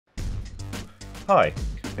Hi,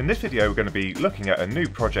 in this video we're going to be looking at a new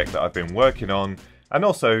project that I've been working on, and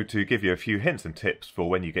also to give you a few hints and tips for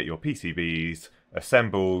when you get your PCBs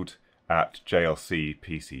assembled at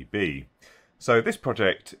JLCPCB. So this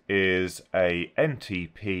project is a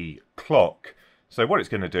NTP clock. So what it's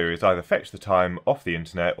going to do is either fetch the time off the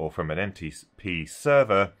internet or from an NTP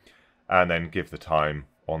server and then give the time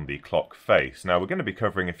on the clock face. Now we're going to be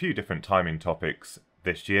covering a few different timing topics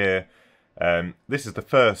this year. This is the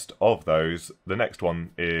first of those. The next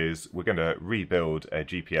one is we're going to rebuild a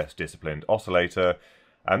GPS disciplined oscillator,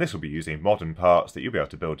 and this will be using modern parts that you'll be able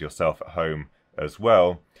to build yourself at home as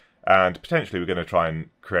well. And potentially we're going to try and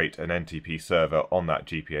create an NTP server on that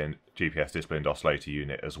GPS disciplined oscillator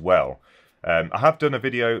unit as well. I have done a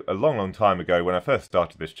video a long time ago when I first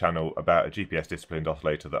started this channel about a GPS disciplined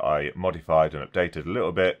oscillator that I modified and updated a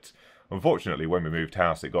little bit. Unfortunately, when we moved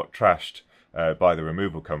house it got trashed by the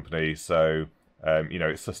removal company, so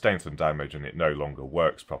it sustained some damage and it no longer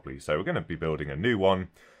works properly. So we're going to be building a new one,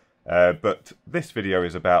 but this video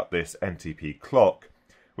is about this NTP clock,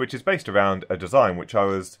 which is based around a design which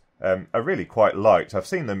I really quite liked. I've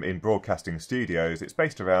seen them in broadcasting studios. It's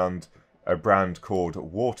based around a brand called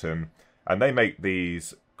Wharton, and they make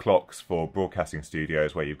these clocks for broadcasting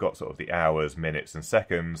studios where you've got sort of the hours, minutes and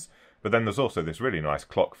seconds, but then there's also this really nice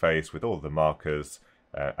clock face with all the markers,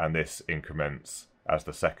 and this increments as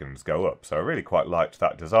the seconds go up. So I really quite liked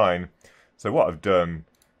that design. So what I've done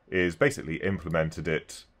is basically implemented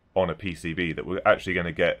it on a PCB that we're actually going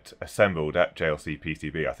to get assembled at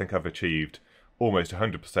JLCPCB. I think I've achieved almost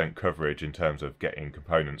 100% coverage in terms of getting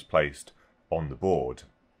components placed on the board.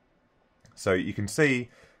 So you can see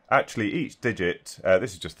actually each digit,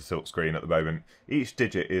 this is just the silk screen at the moment, each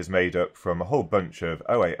digit is made up from a whole bunch of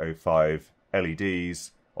 0805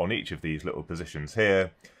 LEDs on each of these little positions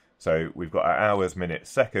here. So we've got our hours, minutes,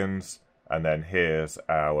 seconds, and then here's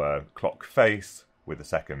our clock face with the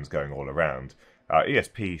seconds going all around. Our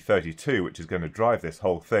ESP32, which is going to drive this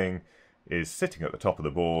whole thing, is sitting at the top of the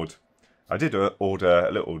board. I did order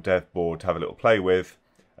a little dev board to have a little play with.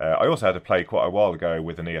 I also had a play quite a while ago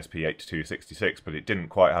with an ESP8266, but it didn't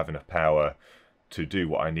quite have enough power to do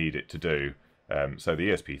what I need it to do. So the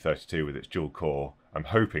ESP32 with its dual core, I'm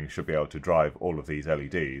hoping should be able to drive all of these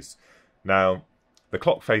LEDs. Now, the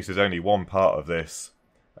clock face is only one part of this.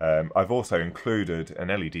 I've also included an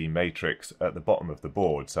LED matrix at the bottom of the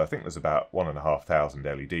board, so I think there's about 1,500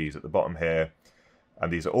 LEDs at the bottom here,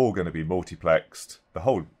 and these are all going to be multiplexed. The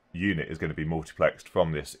whole unit is going to be multiplexed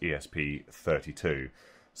from this ESP32.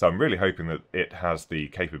 So I'm really hoping that it has the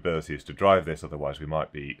capabilities to drive this, otherwise we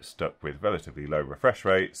might be stuck with relatively low refresh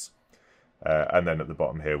rates. And then at the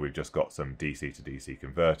bottom here we've just got some DC to DC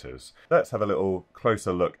converters. Let's have a little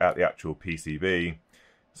closer look at the actual PCB.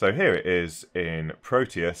 So here it is in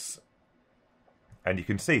Proteus, and you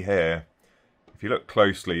can see here, if you look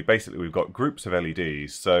closely, basically we've got groups of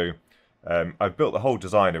LEDs. So I've built the whole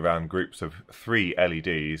design around groups of 3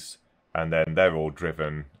 LEDs, and then they're all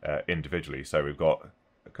driven individually. So we've got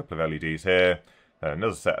a couple of LEDs here,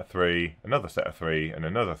 another set of 3, another set of 3, and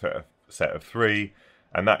another set of 3.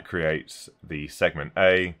 And that creates the segment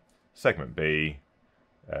A, segment B,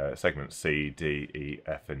 segment C, D, E,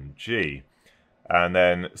 F and G. And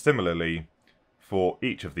then similarly for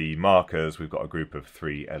each of the markers we've got a group of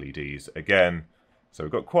 3 LEDs again. So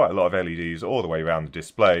we've got quite a lot of LEDs all the way around the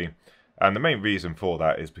display, and the main reason for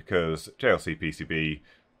that is because JLCPCB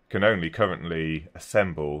can only currently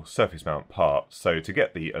assemble surface mount parts. So to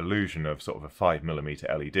get the illusion of sort of a 5mm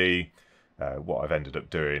LED, what I've ended up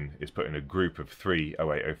doing is putting a group of 3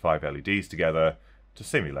 0805 LEDs together to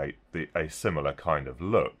simulate a similar kind of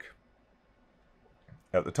look.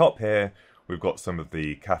 At the top here we've got some of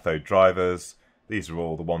the cathode drivers. These are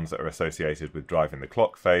all the ones that are associated with driving the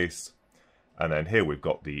clock face. And then here we've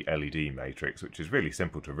got the LED matrix, which is really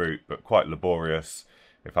simple to route but quite laborious.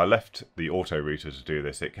 If I left the auto router to do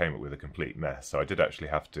this, it came up with a complete mess. So I did actually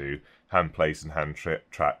have to hand place and hand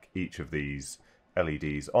track each of these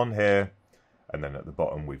LEDs on here. And then at the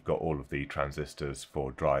bottom we've got all of the transistors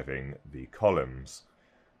for driving the columns.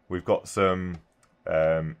 We've got some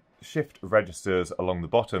shift registers along the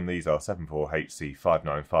bottom. These are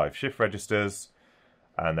 74HC595 shift registers.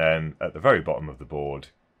 And then at the very bottom of the board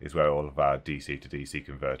is where all of our DC to DC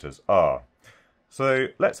converters are. So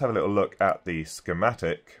let's have a little look at the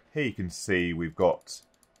schematic. Here you can see we've got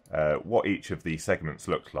what each of the segments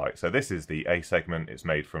looks like. So this is the A segment. It's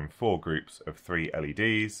made from 4 groups of 3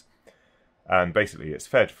 LEDs. And basically it's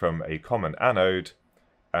fed from a common anode,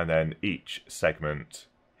 and then each segment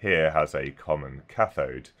here has a common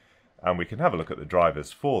cathode. And we can have a look at the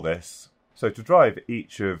drivers for this. So to drive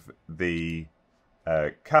each of the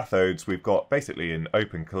cathodes, we've got basically an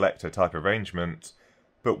open collector type arrangement,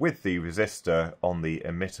 but with the resistor on the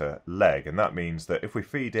emitter leg, and that means that if we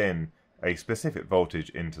feed in a specific voltage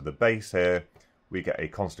into the base here, we get a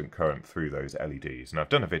constant current through those LEDs. And I've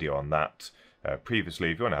done a video on that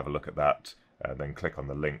previously. If you want to have a look at that, then click on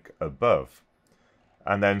the link above.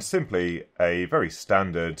 And then simply a very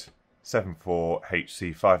standard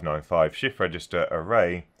 74HC595 shift register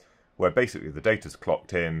array, where basically the data's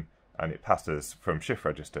clocked in and it passes from shift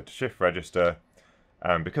register to shift register.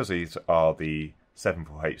 And because these are the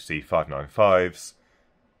 74HC595s,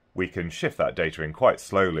 we can shift that data in quite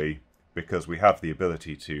slowly because we have the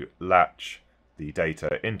ability to latch the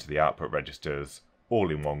data into the output registers all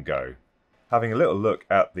in one go. Having a little look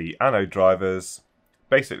at the anode drivers,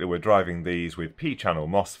 basically we're driving these with P-channel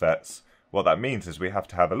MOSFETs. What that means is we have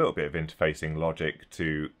to have a little bit of interfacing logic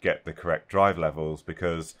to get the correct drive levels,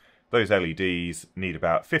 because those LEDs need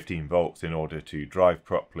about 15 volts in order to drive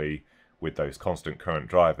properly with those constant current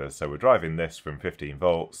drivers. So we're driving this from 15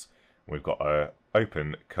 volts. We've got an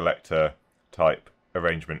open collector type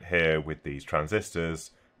arrangement here with these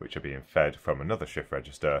transistors, which are being fed from another shift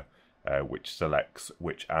register, which selects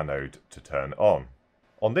which anode to turn on.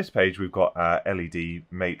 On this page we've got our LED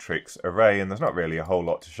matrix array, and there's not really a whole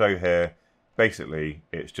lot to show here. Basically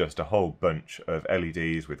it's just a whole bunch of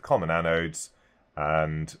LEDs with common anodes,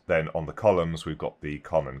 and then on the columns we've got the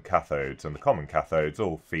common cathodes, and the common cathodes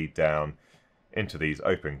all feed down into these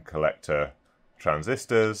open collector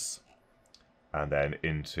transistors and then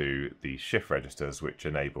into the shift registers, which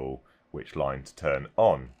enable which line to turn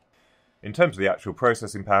on. In terms of the actual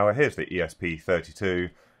processing power, here's the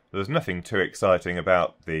ESP32. There's nothing too exciting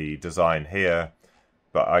about the design here,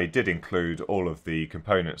 but I did include all of the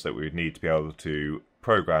components that we would need to be able to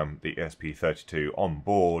program the ESP32 on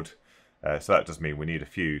board. So that does mean we need a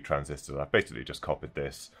few transistors. I've basically just copied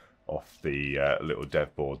this off the little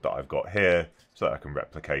dev board that I've got here so that I can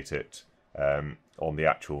replicate it on the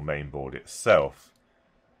actual main board itself.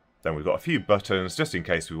 Then we've got a few buttons just in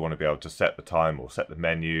case we want to be able to set the time or set the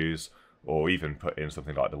menus, or even put in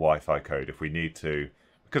something like the Wi-Fi code if we need to.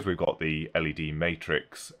 Because we've got the LED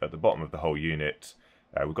matrix at the bottom of the whole unit,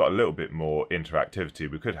 we've got a little bit more interactivity.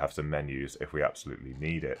 We could have some menus if we absolutely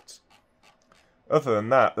need it. Other than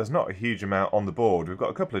that, there's not a huge amount on the board. We've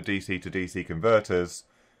got a couple of DC to DC converters,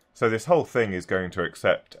 so this whole thing is going to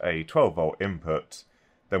accept a 12 volt input.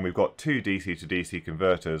 Then we've got two DC to DC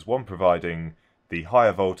converters, one providing the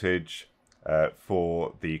higher voltage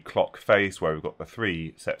for the clock face, where we've got the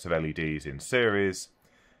three sets of LEDs in series,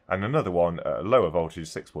 and another one at a lower voltage,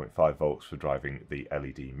 6.5 volts, for driving the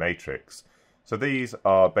LED matrix. So these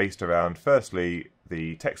are based around, firstly,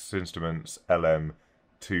 the Texas Instruments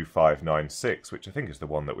LM2596, which I think is the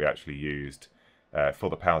one that we actually used for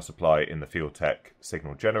the power supply in the Field Tech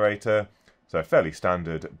signal generator. So a fairly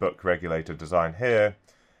standard buck regulator design here,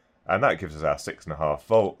 and that gives us our 6.5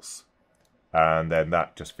 volts. And then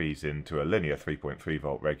that just feeds into a linear 3.3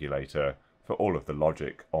 volt regulator for all of the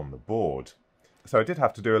logic on the board. So I did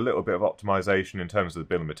have to do a little bit of optimization in terms of the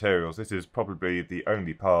bill of materials. This is probably the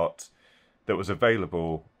only part that was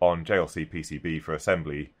available on JLCPCB for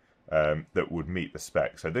assembly that would meet the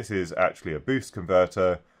spec. So this is actually a boost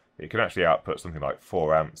converter. It can actually output something like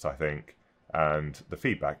 4 amps, I think, and the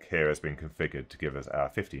feedback here has been configured to give us our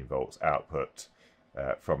 15 volts output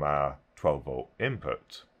from our 12 volt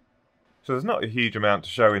input. So there's not a huge amount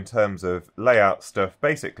to show in terms of layout stuff.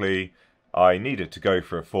 Basically, I needed to go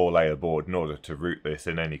for a 4-layer board in order to route this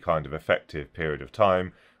in any kind of effective period of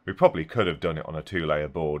time. We probably could have done it on a 2-layer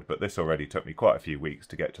board, but this already took me quite a few weeks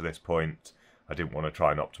to get to this point. I didn't want to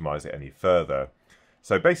try and optimize it any further.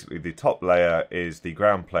 So basically the top layer is the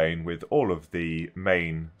ground plane with all of the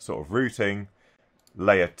main sort of routing.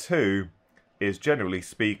 Layer 2 is, generally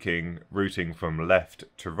speaking, routing from left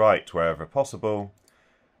to right wherever possible.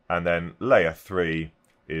 And then layer 3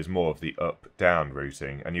 is more of the up-down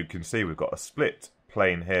routing. And you can see we've got a split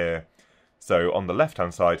plane here. So on the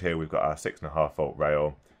left-hand side here, we've got our 6.5 volt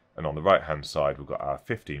rail. And on the right-hand side, we've got our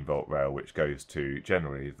 15 volt rail, which goes to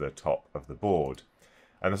generally the top of the board.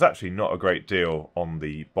 And there's actually not a great deal on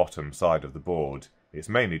the bottom side of the board. It's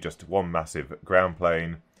mainly just one massive ground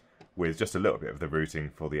plane with just a little bit of the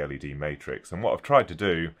routing for the LED matrix. And what I've tried to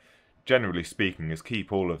do, generally speaking, is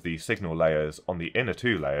keep all of the signal layers on the inner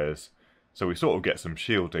 2 layers, so we sort of get some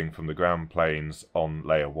shielding from the ground planes on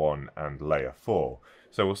layer 1 and layer 4.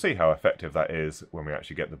 So we'll see how effective that is when we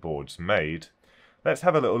actually get the boards made. Let's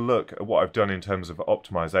have a little look at what I've done in terms of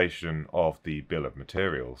optimization of the bill of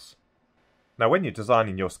materials. Now, when you're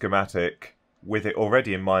designing your schematic, with it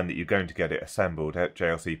already in mind that you're going to get it assembled at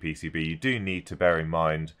JLCPCB, you do need to bear in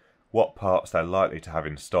mind what parts they're likely to have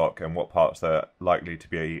in stock and what parts they're likely to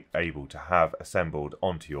be able to have assembled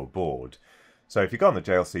onto your board. So if you go on the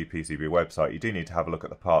JLCPCB website, you do need to have a look at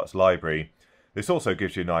the parts library. This also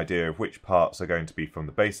gives you an idea of which parts are going to be from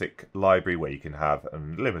the basic library, where you can have a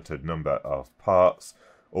limited number of parts,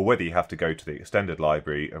 or whether you have to go to the extended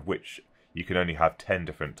library, of which you can only have 10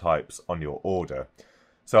 different types on your order.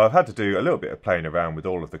 So I've had to do a little bit of playing around with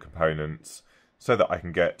all of the components so that I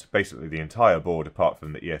can get basically the entire board, apart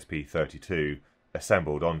from the ESP32,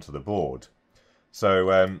 assembled onto the board.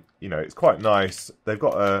 So, you know, it's quite nice. They've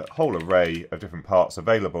got a whole array of different parts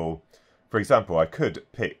available. For example, I could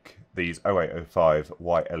pick these 0805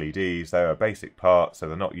 white LEDs. They're a basic part, so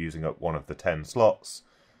they're not using up one of the 10 slots.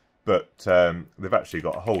 But they've actually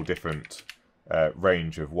got a whole different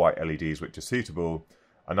range of white LEDs which are suitable.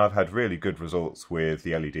 And I've had really good results with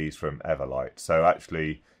the LEDs from Everlight. So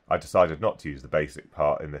actually, I decided not to use the basic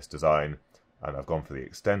part in this design, and I've gone for the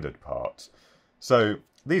extended part. So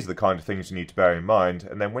these are the kind of things you need to bear in mind.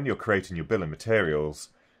 And then when you're creating your bill of materials,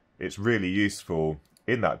 it's really useful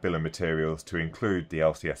in that bill of materials to include the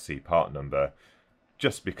LCSC part number,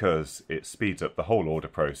 just because it speeds up the whole order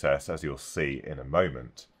process, as you'll see in a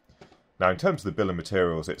moment. Now, in terms of the bill of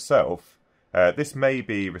materials itself, this may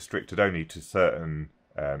be restricted only to certain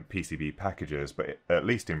PCB packages, but at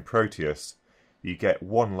least in Proteus, you get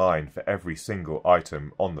one line for every single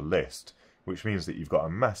item on the list, which means that you've got a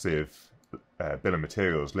massive bill of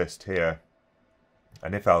materials list here.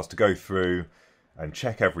 And if I was to go through and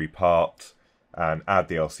check every part and add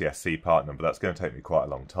the LCSC part number, that's going to take me quite a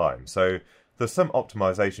long time. So there's some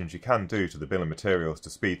optimizations you can do to the bill of materials to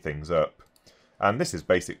speed things up. And this is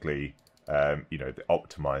basically, you know, the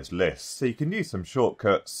optimized list. So you can use some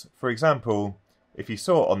shortcuts. For example, if you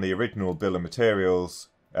saw on the original bill of materials,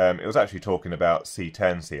 it was actually talking about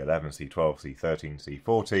C10, C11, C12, C13,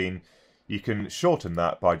 C14. You can shorten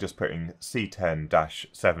that by just putting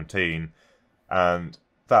C10-17, and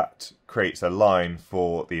that creates a line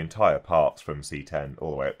for the entire parts from C10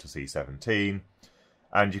 all the way up to C17.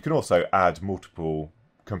 And you can also add multiple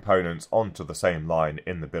components onto the same line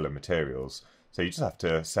in the bill of materials. So you just have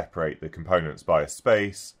to separate the components by a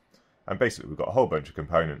space. And basically we've got a whole bunch of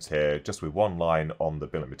components here just with one line on the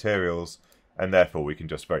bill of materials. And therefore we can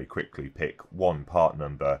just very quickly pick one part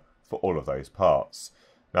number for all of those parts.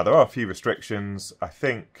 Now there are a few restrictions. I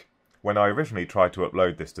think when I originally tried to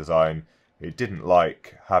upload this design, it didn't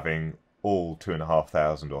like having all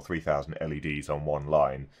 2,500 or 3,000 LEDs on one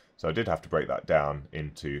line. So I did have to break that down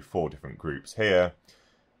into 4 different groups here.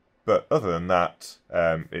 But other than that,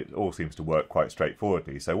 it all seems to work quite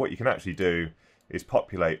straightforwardly. So what you can actually do is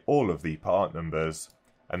populate all of the part numbers,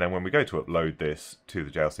 and then when we go to upload this to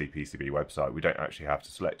the JLCPCB website, we don't actually have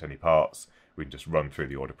to select any parts. We can just run through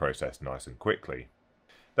the order process nice and quickly.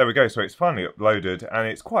 There we go, so it's finally uploaded, and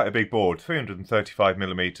it's quite a big board,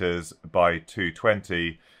 335mm by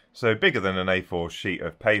 220, so bigger than an A4 sheet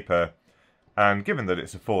of paper. And given that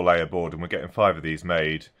it's a 4-layer board and we're getting 5 of these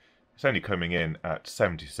made, it's only coming in at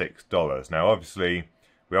 $76. Now obviously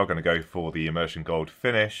we are going to go for the immersion gold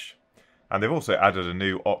finish, and they've also added a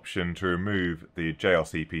new option to remove the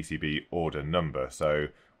JLCPCB order number. So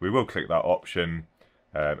we will click that option.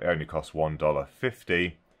 It only costs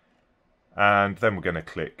 $1.50. And then we're going to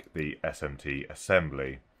click the SMT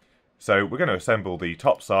assembly. So we're going to assemble the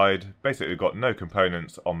top side. Basically we've got no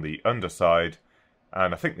components on the underside.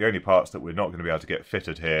 And I think the only parts that we're not going to be able to get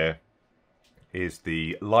fitted here is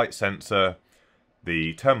the light sensor,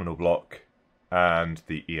 the terminal block, and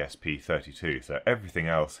the ESP32. So everything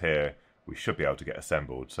else here we should be able to get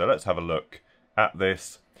assembled. So let's have a look at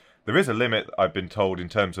this. There is a limit, I've been told, in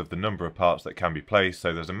terms of the number of parts that can be placed.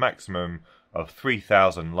 So there's a maximum of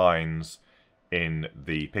 3,000 lines in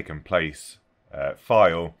the pick and place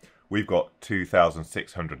file. We've got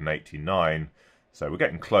 2,689. So we're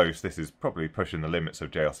getting close. This is probably pushing the limits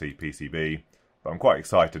of JLCPCB, but I'm quite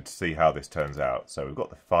excited to see how this turns out. So we've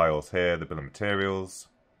got the files here, the bill of materials,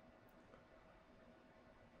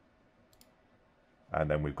 and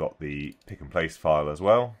then we've got the pick and place file as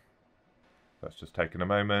well. That's just taken a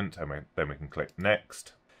moment, and then we can click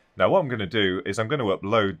next. Now what I'm going to do is I'm going to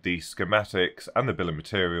upload the schematics and the bill of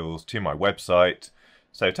materials to my website.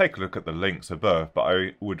 So take a look at the links above, but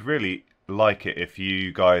I would really like it if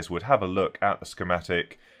you guys would have a look at the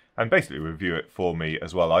schematic and basically review it for me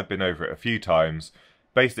as well. I've been over it a few times.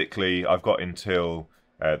 Basically I've got until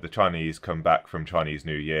the Chinese come back from Chinese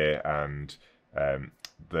New Year and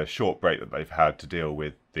the short break that they've had to deal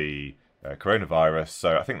with the coronavirus.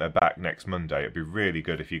 So I think they're back next Monday. It'd be really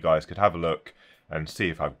good if you guys could have a look and see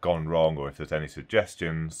if I've gone wrong or if there's any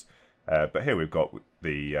suggestions. But here we've got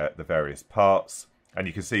the various parts. And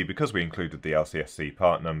you can see, because we included the LCSC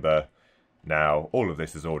part number, now all of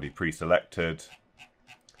this is already pre-selected.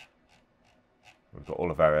 We've got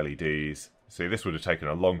all of our LEDs. See, this would have taken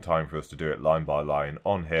a long time for us to do it line by line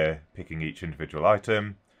on here, picking each individual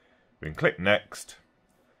item. We can click next,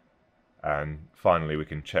 and finally we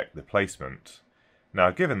can check the placement.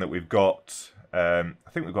 Now, given that we've got, I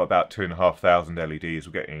think we've got about 2,500 LEDs,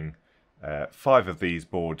 we're getting 5 of these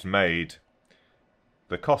boards made.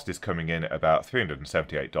 The cost is coming in at about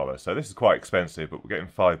 $378, so this is quite expensive, but we're getting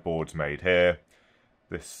 5 boards made here.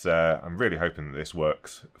 This, I'm really hoping that this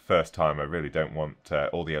works first time. I really don't want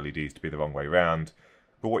all the LEDs to be the wrong way round.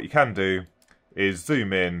 But what you can do is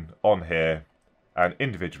zoom in on here and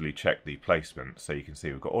individually check the placement. So you can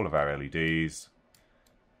see we've got all of our LEDs.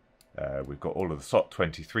 We've got all of the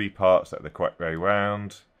SOT23 parts that are the correct way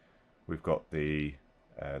round. We've got the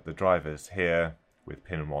drivers here with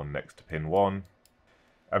pin 1 next to pin 1.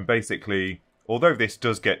 And basically, although this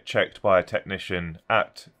does get checked by a technician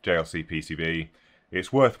at JLCPCB,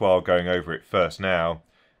 it's worthwhile going over it first now,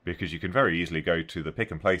 because you can very easily go to the pick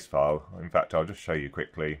and place file. In fact, I'll just show you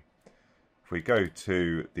quickly. If we go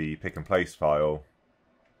to the pick and place file,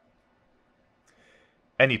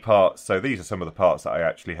 any parts, so these are some of the parts that I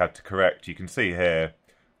actually had to correct. You can see here,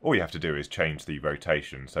 all you have to do is change the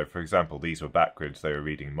rotation. So for example, these were backwards, they were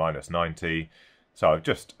reading -90. So I've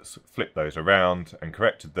just flipped those around and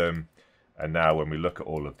corrected them. And now when we look at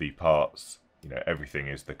all of the parts, you know, everything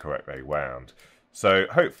is the correct way round. So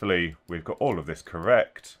hopefully we've got all of this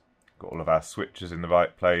correct, got all of our switches in the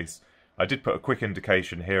right place. I did put a quick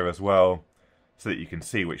indication here as well, so that you can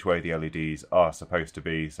see which way the LEDs are supposed to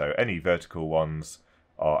be. So any vertical ones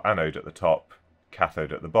are anode at the top,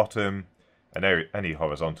 cathode at the bottom, and any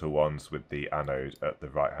horizontal ones with the anode at the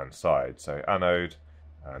right hand side. So anode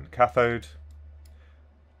and cathode.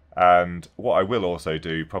 And what I will also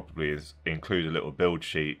do probably is include a little build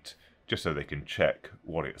sheet just so they can check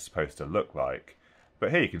what it's supposed to look like. But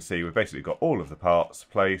here you can see we've basically got all of the parts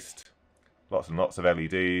placed, lots and lots of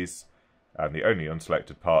LEDs, and the only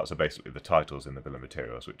unselected parts are basically the titles in the bill of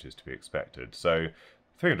materials, which is to be expected. So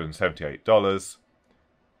 $378.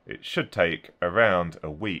 It should take around a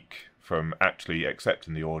week from actually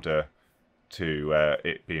accepting the order to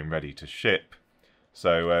it being ready to ship.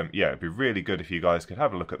 So yeah, it'd be really good if you guys could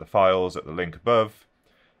have a look at the files at the link above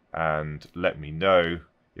and let me know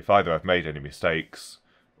if either I've made any mistakes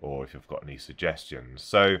or if you've got any suggestions.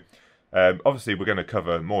 So obviously we're going to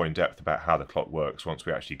cover more in depth about how the clock works once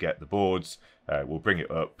we actually get the boards. We'll bring it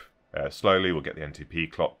up slowly, we'll get the NTP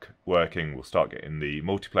clock working, we'll start getting the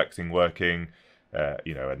multiplexing working,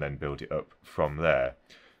 you know, and then build it up from there.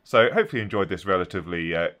 So hopefully you enjoyed this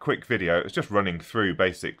relatively quick video. It's just running through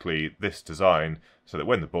basically this design so that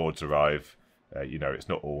when the boards arrive, you know, it's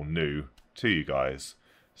not all new to you guys.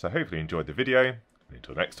 So hopefully you enjoyed the video. And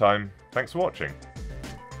until next time, thanks for watching.